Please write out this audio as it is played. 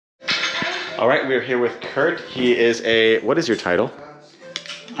All right, we're here with Kurt. He is what is your title?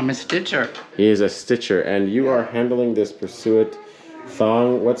 I'm a stitcher. He is a stitcher, and you are handling this Persuid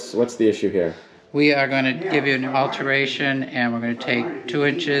thong. What's the issue here? We are going to give you an alteration, and we're going to take 2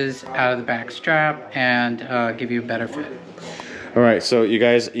 inches out of the back strap and give you a better fit. All right, so you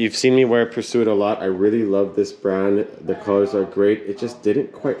guys, you've seen me wear Persuid a lot. I really love this brand. The colors are great. It just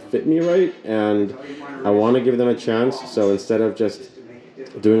didn't quite fit me right, and I want to give them a chance. So instead of just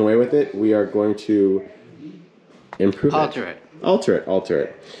doing away with it, we are going to improve Alter it. Alter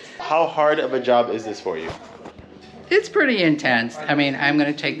it. How hard of a job is this for you? It's pretty intense. I mean, I'm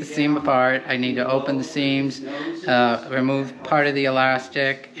going to take the seam apart. I need to open the seams, remove part of the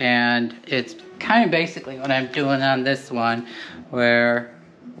elastic, and it's kind of basically what I'm doing on this one, where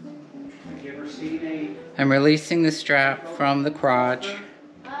I'm releasing the strap from the crotch,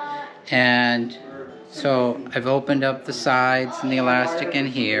 and so I've opened up the sides and the elastic in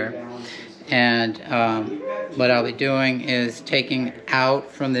here, and what I'll be doing is taking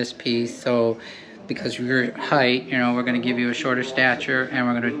out from this piece. So because of your height, you know, we're going to give you a shorter stature, and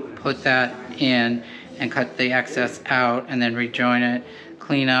we're going to put that in and cut the excess out, and then rejoin it,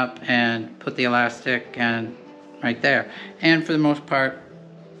 clean up, and put the elastic and right there. And for the most part,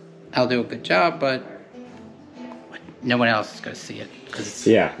 I'll do a good job, but no one else is going to see it.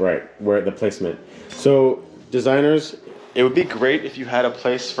 Yeah, right. Where the placement. So designers, it would be great if you had a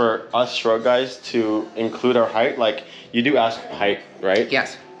place for us shrug guys to include our height. Like, you do ask height, right?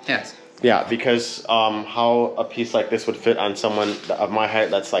 Yes. Yeah, because how a piece like this would fit on someone of my height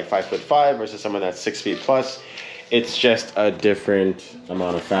that's like 5'5" versus someone that's 6 feet plus, it's just a different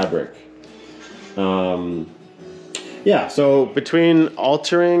amount of fabric. Yeah, so between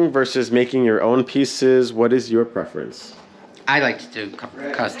altering versus making your own pieces, what is your preference? I like to do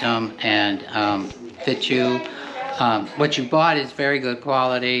custom and fit you. What you bought is very good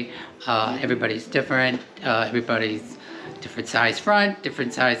quality. Everybody's different. Everybody's different size front,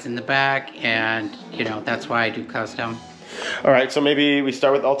 different size in the back, and you know, that's why I do custom. All right, so maybe we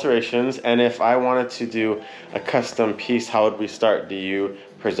start with alterations, and if I wanted to do a custom piece, how would we start? Do you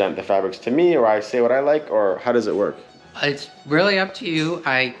present the fabrics to me, or I say what I like, or how does it work? It's really up to you.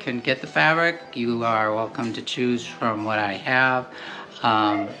 I can get the fabric. You are welcome to choose from what I have.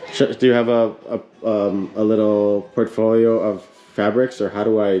 Do you have a little portfolio of fabrics, or how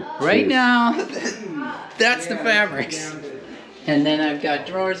do I choose? Right now, that's the fabrics. And then I've got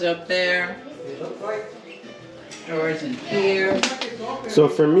drawers up there. Drawers in here. So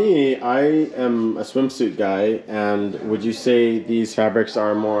for me, I am a swimsuit guy, and would you say these fabrics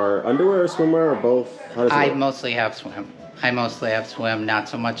are more underwear or swimwear, or both? How does it work? Mostly have swim. I mostly have swim, not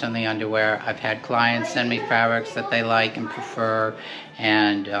so much on the underwear. I've had clients send me fabrics that they like and prefer,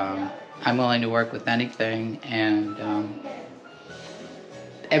 and I'm willing to work with anything, and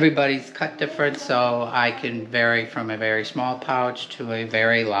everybody's cut different, so I can vary from a very small pouch to a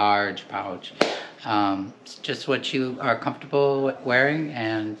very large pouch. It's just what you are comfortable wearing.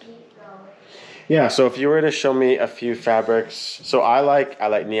 And yeah, so if you were to show me a few fabrics, so I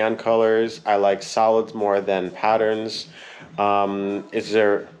like neon colors. I like solids more than patterns. Is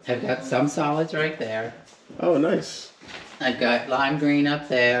there? I've got some solids right there. Oh, nice. I've got lime green up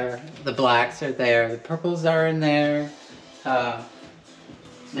there. The blacks are there. The purples are in there.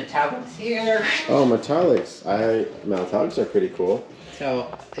 Metallics here. Oh, metallics. Metallics are pretty cool.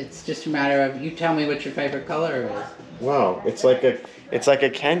 So it's just a matter of you tell me what your favorite color is. Wow, it's like a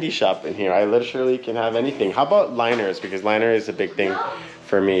candy shop in here. I literally can have anything. How about liners? Because liner is a big thing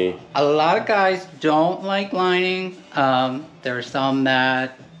for me. A lot of guys don't like lining. There are some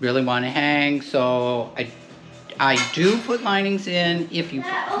that really want to hang. So I do put linings in if you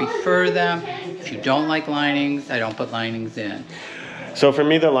prefer them. If you don't like linings, I don't put linings in. So for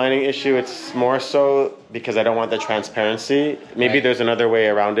me, the lining issue, it's more so because I don't want the transparency. Maybe Right. There's another way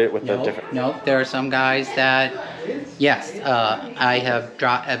around it with the different... No, there are some guys that, yes, I have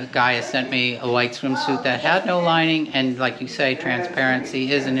a guy has sent me a white swimsuit that had no lining, and like you say,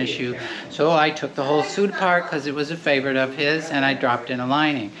 transparency is an issue. So I took the whole suit apart because it was a favorite of his, and I dropped in a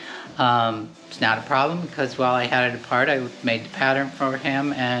lining. It's not a problem because while I had it apart, I made the pattern for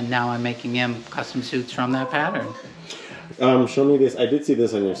him, and now I'm making him custom suits from that pattern. Show me this. I did see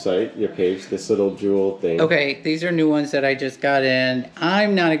this on your site, your page, this little jewel thing. Okay, these are new ones that I just got in.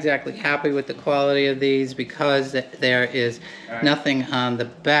 I'm not exactly happy with the quality of these because there is nothing on the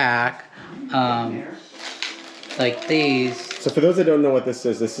back like these. So for those that don't know what this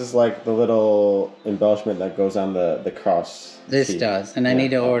is like the little embellishment that goes on the cross. This does, and I need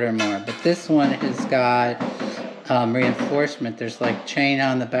to order more. But this one has got reinforcement. There's like chain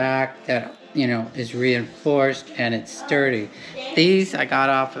on the back that you know, is reinforced and it's sturdy. These I got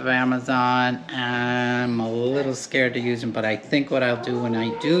off of Amazon. I'm a little scared to use them, but I think what I'll do when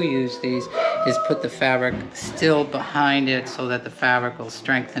I do use these is put the fabric still behind it so that the fabric will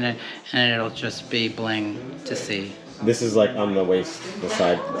strengthen it and it'll just be bling to see. This is like on the waist, the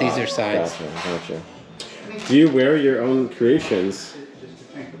side. These are sides. Gotcha. Do you wear your own creations?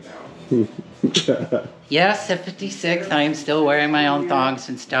 Yes, at 56, I am still wearing my own thongs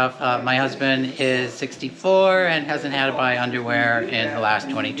and stuff. My husband is 64 and hasn't had to buy underwear in the last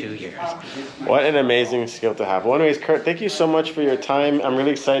 22 years. What an amazing skill to have. Well, anyways, Kurt, thank you so much for your time. I'm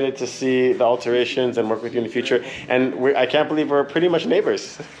really excited to see the alterations and work with you in the future. And I can't believe we're pretty much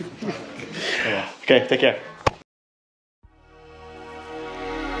neighbors. Okay, take care.